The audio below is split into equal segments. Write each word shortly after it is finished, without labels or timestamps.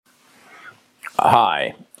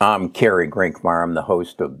Hi, I'm Kerry Grinkmeyer. I'm the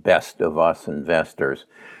host of Best of Us Investors.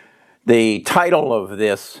 The title of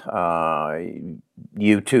this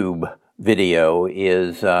YouTube video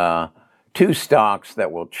is Two Stocks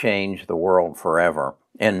That Will Change the World Forever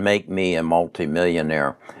and Make Me a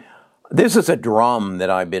Multimillionaire. This is a drum that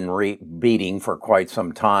I've been beating for quite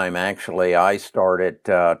some time. Actually, I started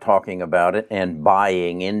talking about it and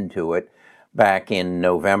buying into it back in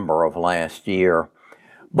November of last year.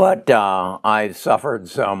 But I've suffered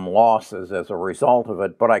some losses as a result of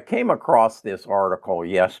it. But I came across this article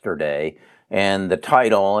yesterday, and the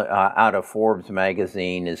title out of Forbes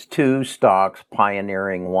magazine is Two Stocks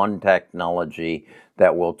Pioneering One Technology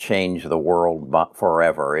That Will Change the World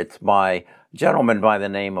Forever. It's by a gentleman by the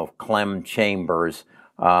name of Clem Chambers.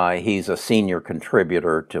 He's a senior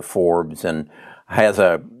contributor to Forbes and has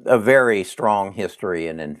a very strong history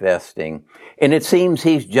in investing. And it seems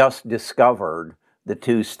he's just discovered the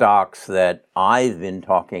two stocks that I've been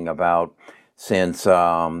talking about since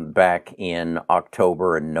back in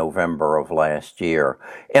October and November of last year.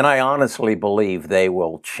 And I honestly believe they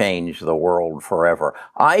will change the world forever.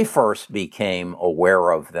 I first became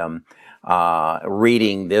aware of them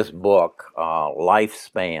reading this book,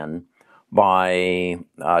 Lifespan, by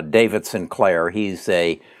David Sinclair. He's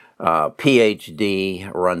a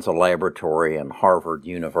PhD, runs a laboratory in Harvard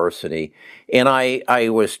University. And I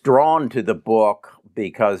was drawn to the book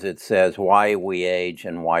because it says why we age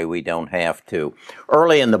and why we don't have to.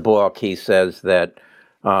 Early in the book, he says that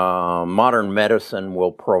modern medicine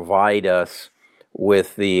will provide us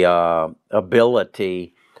with the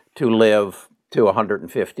ability to live to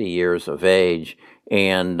 150 years of age,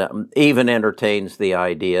 and even entertains the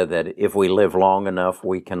idea that if we live long enough,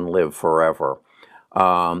 we can live forever.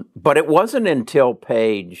 But it wasn't until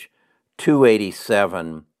page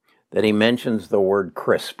 287 that he mentions the word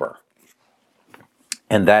CRISPR.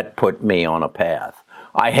 And that put me on a path.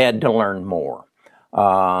 I had to learn more.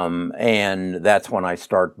 And that's when I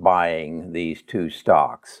start buying these two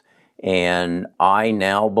stocks. And I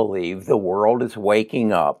now believe the world is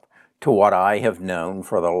waking up to what I have known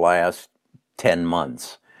for the last 10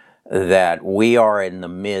 months, that we are in the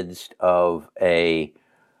midst of a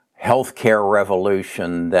healthcare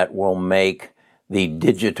revolution that will make the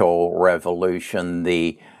digital revolution,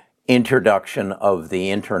 the introduction of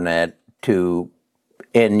the internet, to,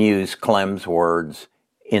 and use Clem's words,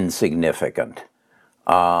 insignificant.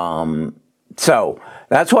 So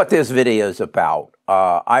that's what this video is about.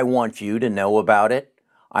 I want you to know about it.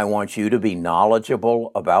 I want you to be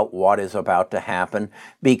knowledgeable about what is about to happen,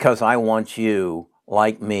 because I want you,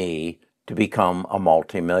 like me, to become a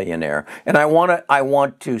multimillionaire. And I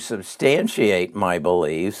want to substantiate my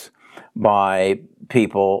beliefs by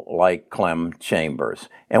people like Clem Chambers.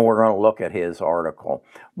 And we're going to look at his article.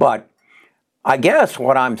 But I guess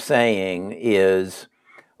what I'm saying is,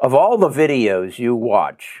 of all the videos you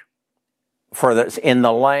watch for this in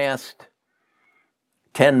the last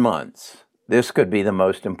 10 months, this could be the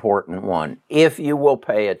most important one, if you will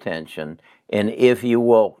pay attention and if you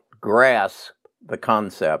will grasp the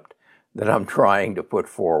concept that I'm trying to put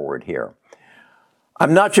forward here.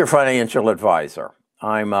 I'm not your financial advisor.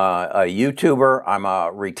 I'm a YouTuber. I'm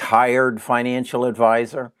a retired financial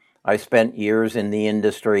advisor. I spent years in the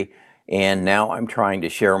industry, and now I'm trying to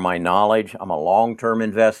share my knowledge. I'm a long-term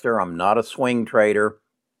investor. I'm not a swing trader,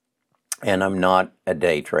 and I'm not a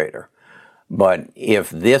day trader. But if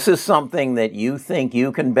this is something that you think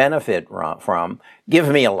you can benefit from, give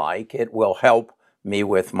me a like. It will help me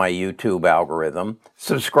with my YouTube algorithm.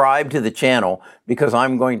 Subscribe to the channel, because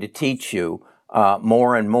I'm going to teach you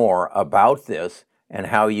more and more about this and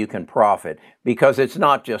how you can profit, because it's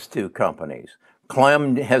not just two companies.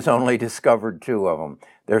 Clem has only discovered two of them.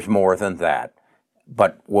 There's more than that,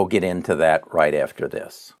 but we'll get into that right after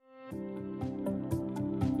this.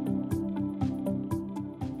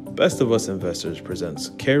 Best of Us Investors presents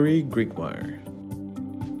Kerry Grinkmeyer.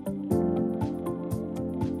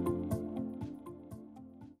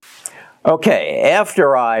 Okay,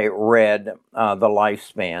 after I read The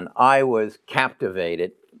Lifespan, I was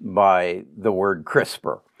captivated by the word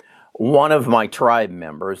CRISPR. One of my tribe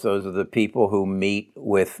members, those are the people who meet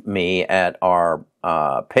with me at our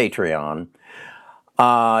Patreon,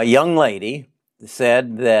 a young lady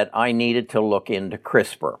said that I needed to look into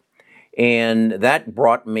CRISPR. And that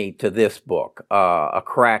brought me to this book, A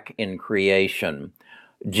Crack in Creation,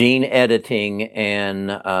 Gene Editing and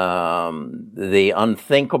the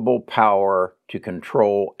Unthinkable Power to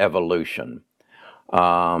Control Evolution.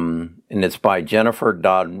 And it's by Jennifer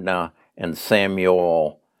Doudna and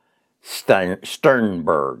Samuel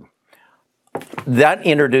Sternberg. That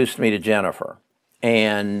introduced me to Jennifer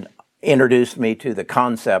and introduced me to the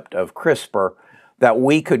concept of CRISPR, that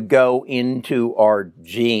we could go into our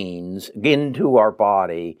genes, into our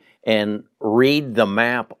body, and read the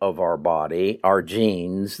map of our body, our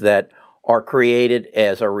genes that are created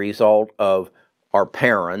as a result of our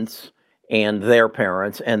parents and then their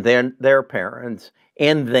parents, and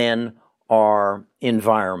then our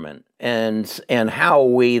environment, and how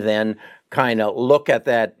we then kind of look at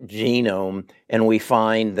that genome and we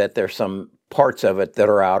find that there's some parts of it that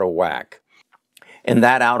are out of whack. And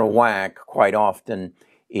that out of whack quite often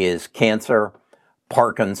is cancer,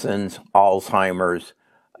 Parkinson's, Alzheimer's,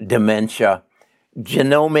 dementia,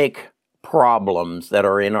 genomic problems that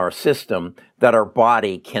are in our system that our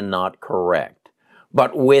body cannot correct.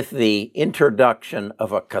 But with the introduction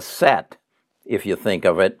of a cassette, if you think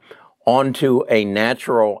of it, onto a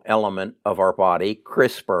natural element of our body,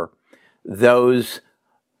 CRISPR, those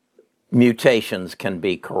mutations can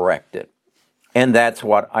be corrected. And that's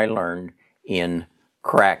what I learned in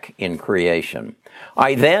Crack in Creation.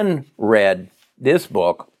 I then read this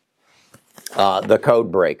book, The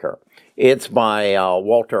Code Breaker. It's by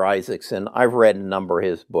Walter Isaacson. I've read a number of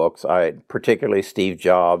his books, particularly Steve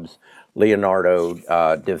Jobs, Leonardo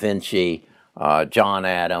da Vinci, John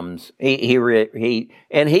Adams.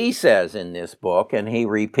 He says in this book, and he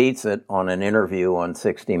repeats it on an interview on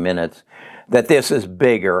 60 Minutes, that this is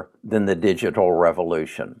bigger than the digital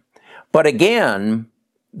revolution. But again,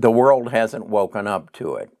 the world hasn't woken up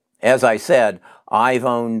to it. As I said, I've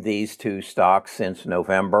owned these two stocks since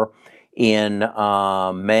November. In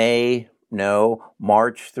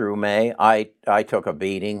March through May, I took a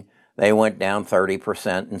beating. They went down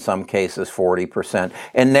 30%, in some cases 40%.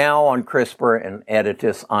 And now on CRISPR and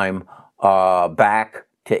Editas, I'm back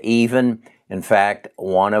to even. In fact,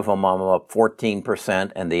 one of them I'm up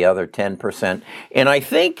 14% and the other 10%. And I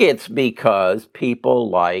think it's because people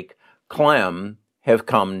like Clem have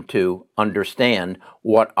come to understand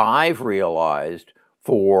what I've realized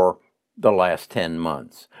for the last 10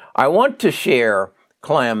 months. I want to share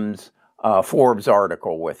Clem's Forbes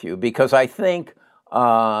article with you because I think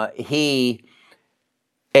he,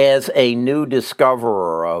 as a new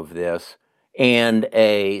discoverer of this and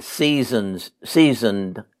a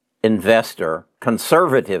seasoned investor,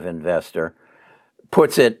 conservative investor,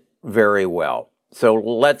 puts it very well. So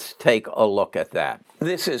let's take a look at that.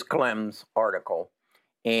 This is Clem's article,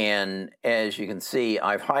 and as you can see,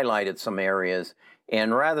 I've highlighted some areas,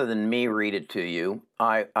 and rather than me read it to you,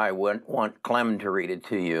 I would want Clem to read it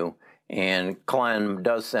to you, and Clem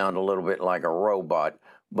does sound a little bit like a robot,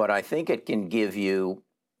 but I think it can give you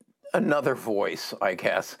another voice, I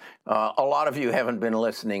guess. A lot of you haven't been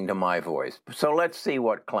listening to my voice, so let's see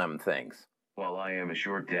what Clem thinks. While I am a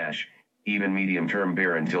short dash, even medium-term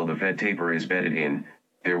bear until the Fed taper is bedded in,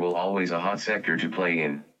 there will always a hot sector to play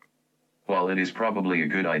in. While it is probably a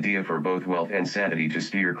good idea for both wealth and sanity to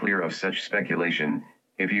steer clear of such speculation,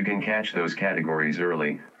 if you can catch those categories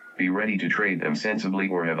early, be ready to trade them sensibly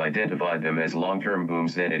or have identified them as long-term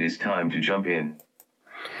booms, then it is time to jump in.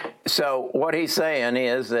 So what he's saying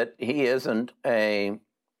is that he isn't a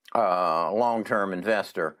long-term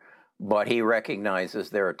investor, but he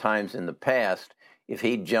recognizes there are times in the past if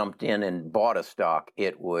he jumped in and bought a stock,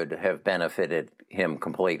 it would have benefited him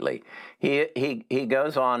completely. He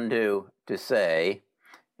goes on to say,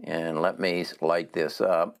 and let me light this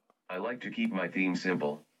up. I like to keep my theme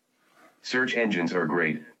simple. Search engines are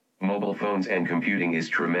great. Mobile phones and computing is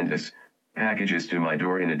tremendous. Packages to my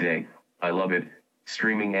door in a day. I love it.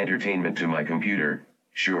 Streaming entertainment to my computer,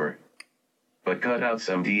 sure. But cut out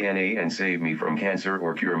some DNA and save me from cancer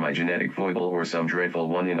or cure my genetic foible or some dreadful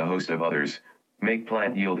one in a host of others. Make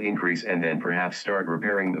plant yield increase and then perhaps start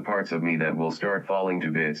repairing the parts of me that will start falling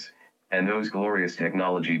to bits. And those glorious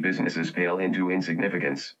technology businesses pale into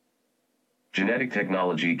insignificance. Genetic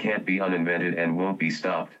technology can't be uninvented and won't be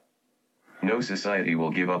stopped. No society will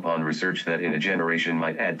give up on research that in a generation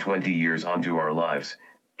might add 20 years onto our lives,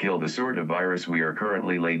 kill the sort of virus we are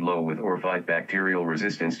currently laid low with or fight bacterial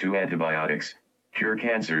resistance to antibiotics, cure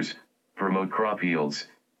cancers, promote crop yields,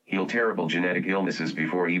 heal terrible genetic illnesses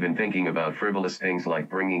before even thinking about frivolous things like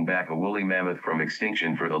bringing back a woolly mammoth from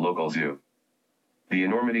extinction for the local zoo. The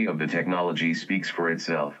enormity of the technology speaks for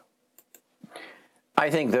itself. I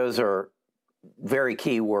think those are very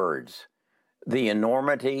key words. The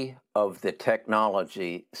enormity of the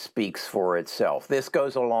technology speaks for itself. This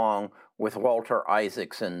goes along with Walter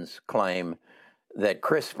Isaacson's claim that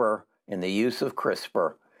CRISPR and the use of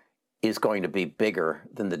CRISPR is going to be bigger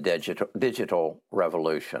than the digital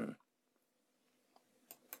revolution.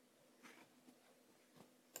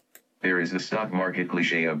 There is the stock market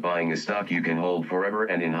cliche of buying a stock you can hold forever,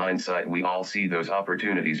 and in hindsight we all see those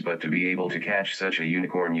opportunities, but to be able to catch such a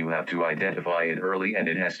unicorn you have to identify it early, and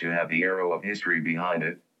it has to have the arrow of history behind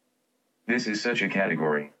it. This is such a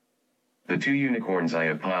category. The two unicorns I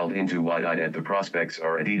have piled into wide-eyed at the prospects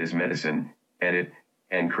are Adidas Medicine, EDIT,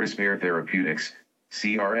 and CRISPR Therapeutics,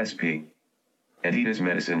 CRSP. Adidas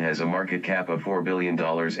Medicine has a market cap of $4 billion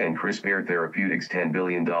and CRISPR Therapeutics $10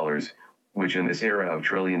 billion, which in this era of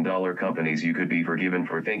trillion-dollar companies you could be forgiven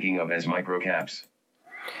for thinking of as microcaps.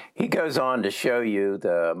 He goes on to show you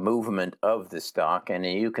the movement of the stock, and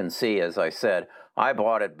you can see, as I said, I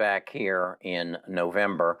bought it back here in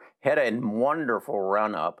November, had a wonderful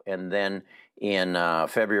run-up, and then in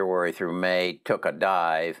February through May took a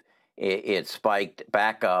dive. It spiked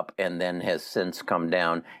back up and then has since come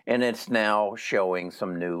down, and it's now showing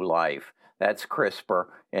some new life. That's CRISPR,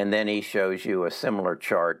 and then he shows you a similar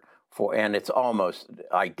chart and it's almost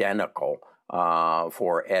identical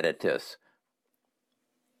for Editas.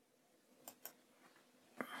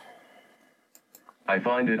 I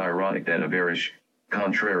find it ironic that a bearish,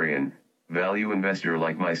 contrarian, value investor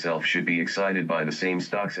like myself should be excited by the same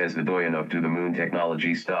stocks as the doyen of to-the-moon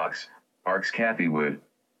technology stocks, ARK's Cathie Wood.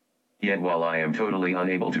 Yet while I am totally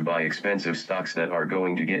unable to buy expensive stocks that are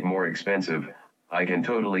going to get more expensive, I can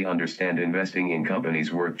totally understand investing in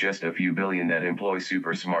companies worth just a few billion that employ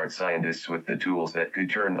super smart scientists with the tools that could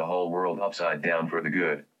turn the whole world upside down for the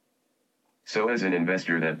good. So as an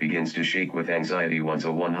investor that begins to shake with anxiety once a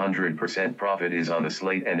 100% profit is on the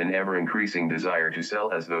slate and an ever-increasing desire to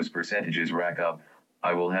sell as those percentages rack up,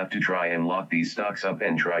 I will have to try and lock these stocks up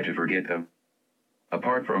and try to forget them.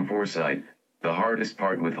 Apart from foresight, the hardest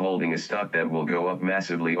part with holding a stock that will go up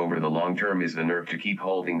massively over the long term is the nerve to keep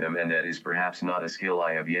holding them, and that is perhaps not a skill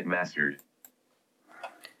I have yet mastered.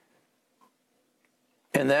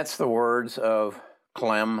 And that's the words of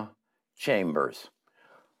Clem Chambers.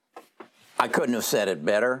 I couldn't have said it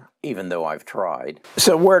better, even though I've tried.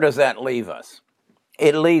 So where does that leave us?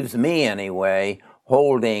 It leaves me, anyway,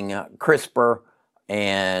 holding CRISPR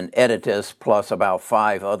and Editas plus about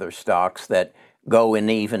 5 other stocks that go in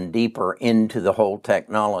even deeper into the whole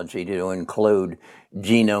technology to include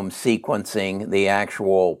genome sequencing, the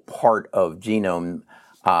actual part of genome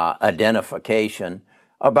identification,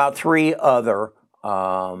 about 3 other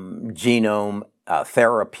genome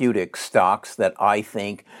therapeutic stocks that I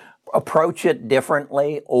think approach it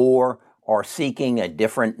differently or are seeking a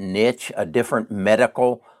different niche, a different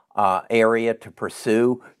medical area to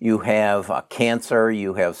pursue. You have cancer,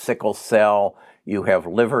 you have sickle cell, you have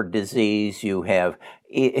liver disease, you have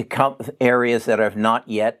areas that have not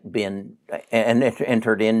yet been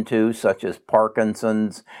entered into, such as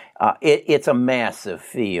Parkinson's. It's a massive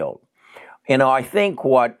field. I think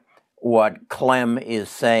what Clem is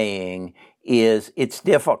saying is it's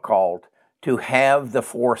difficult to have the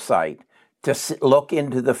foresight to look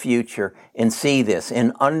into the future and see this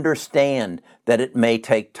and understand that it may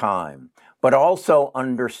take time. But also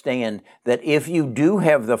understand that if you do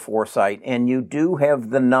have the foresight and you do have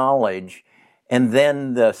the knowledge and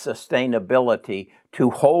then the sustainability to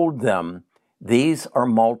hold them, these are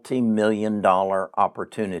multi-million-dollar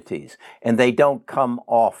opportunities, and they don't come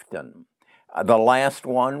often. The last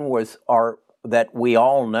one that we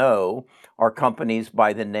all know are companies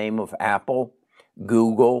by the name of Apple,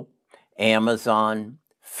 Google, Amazon,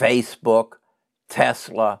 Facebook,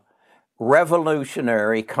 Tesla,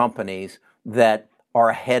 revolutionary companies that are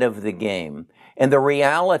ahead of the game. And the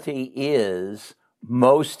reality is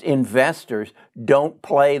most investors don't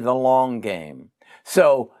play the long game.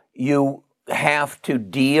 So you have to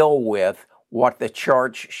deal with what the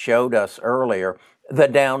charts showed us earlier, the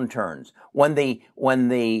downturns. When the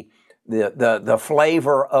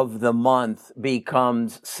flavor of the month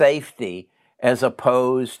becomes safety as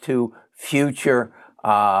opposed to future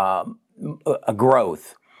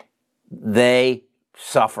growth, they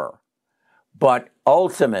suffer. But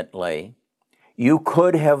ultimately, you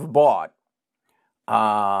could have bought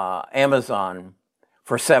Amazon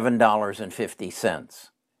for $7.50.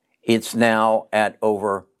 It's now at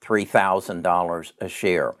over $3,000 a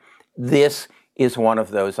share. This is one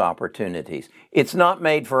of those opportunities. It's not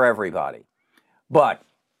made for everybody. But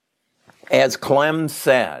as Clem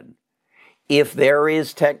said, if there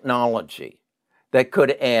is technology that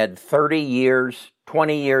could add 30 years,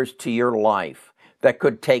 20 years to your life, that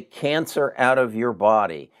could take cancer out of your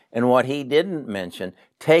body, and what he didn't mention,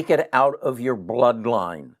 take it out of your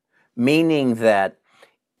bloodline, meaning that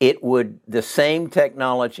the same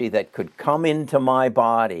technology that could come into my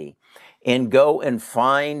body and go and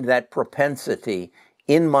find that propensity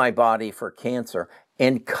in my body for cancer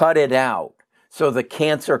and cut it out so the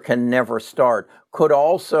cancer can never start, could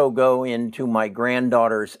also go into my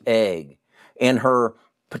granddaughter's egg and her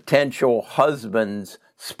potential husband's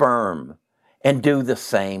sperm and do the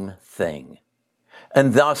same thing.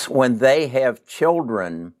 And thus, when they have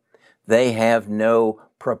children, they have no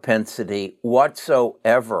propensity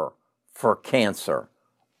whatsoever for cancer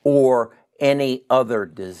or any other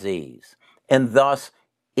disease. And thus,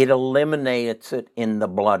 it eliminates it in the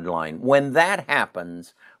bloodline. When that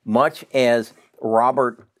happens, much as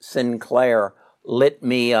Robert Sinclair lit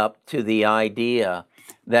me up to the idea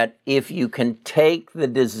that if you can take the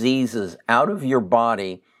diseases out of your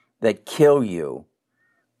body that kill you,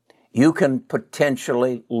 you can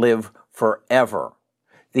potentially live forever.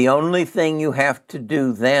 The only thing you have to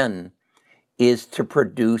do then is to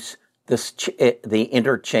produce the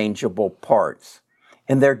interchangeable parts.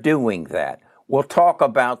 And they're doing that. We'll talk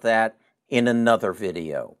about that in another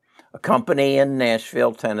video. A company in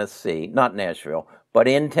Nashville, Tennessee, not Nashville, but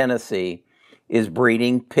in Tennessee, is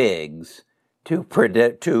breeding pigs to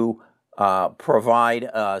provide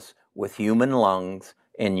us with human lungs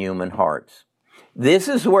and human hearts. This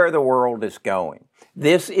is where the world is going.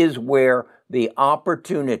 This is where the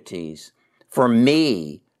opportunities for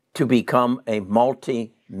me to become a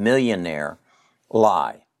multi-millionaire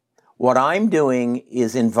lie. What I'm doing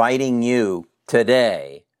is inviting you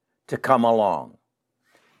today to come along.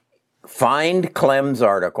 Find Clem's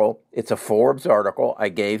article. It's a Forbes article. I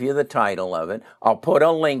gave you the title of it. I'll put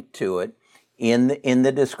a link to it in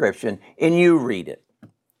the description, and you read it.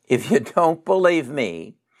 If you don't believe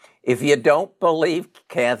me, if you don't believe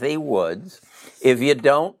Kathy Woods, if you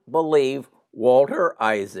don't believe Walter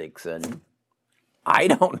Isaacson, I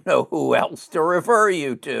don't know who else to refer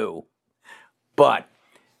you to. But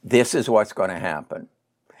this is what's going to happen.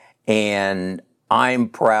 And I'm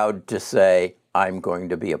proud to say I'm going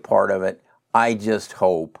to be a part of it. I just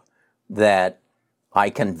hope that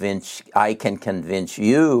I can convince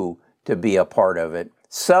you to be a part of it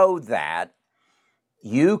so that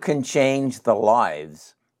you can change the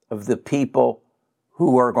lives of the people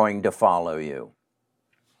who are going to follow you.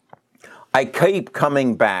 I keep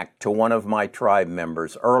coming back to one of my tribe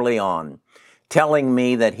members early on, telling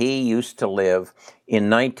me that he used to live in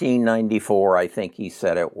 1994, I think he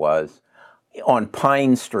said it was, on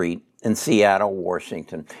Pine Street in Seattle,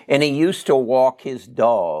 Washington. And he used to walk his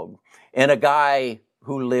dog, and a guy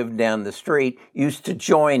who lived down the street used to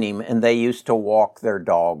join him, and they used to walk their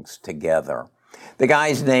dogs together. The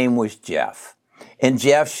guy's name was Jeff, and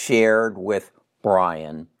Jeff shared with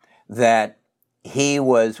Brian that he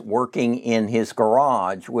was working in his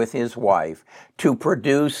garage with his wife to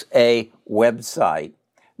produce a website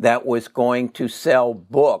that was going to sell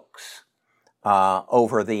books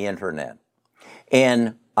over the internet.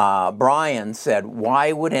 And Brian said,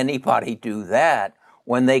 why would anybody do that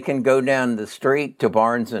when they can go down the street to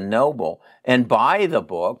Barnes & Noble and buy the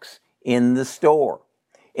books in the store?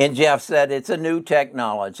 And Jeff said, it's a new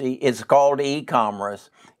technology. It's called e-commerce,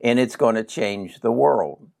 and it's going to change the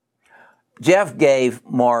world. Jeff gave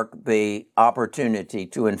Mark the opportunity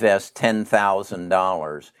to invest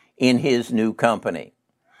 $10,000 in his new company.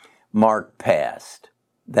 Mark passed.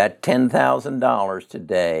 That $10,000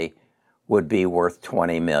 today would be worth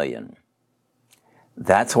 $20 million.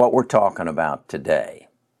 That's what we're talking about today.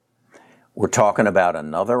 We're talking about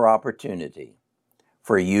another opportunity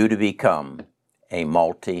for you to become a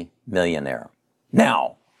multi-millionaire.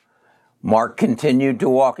 Now, Mark continued to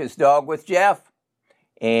walk his dog with Jeff,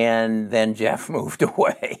 and then Jeff moved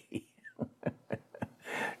away.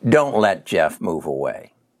 Don't let Jeff move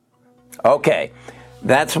away. Okay,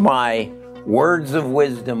 that's my words of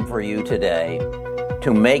wisdom for you today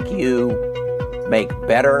to make you make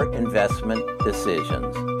better investment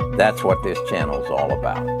decisions. That's what this channel's all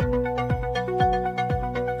about.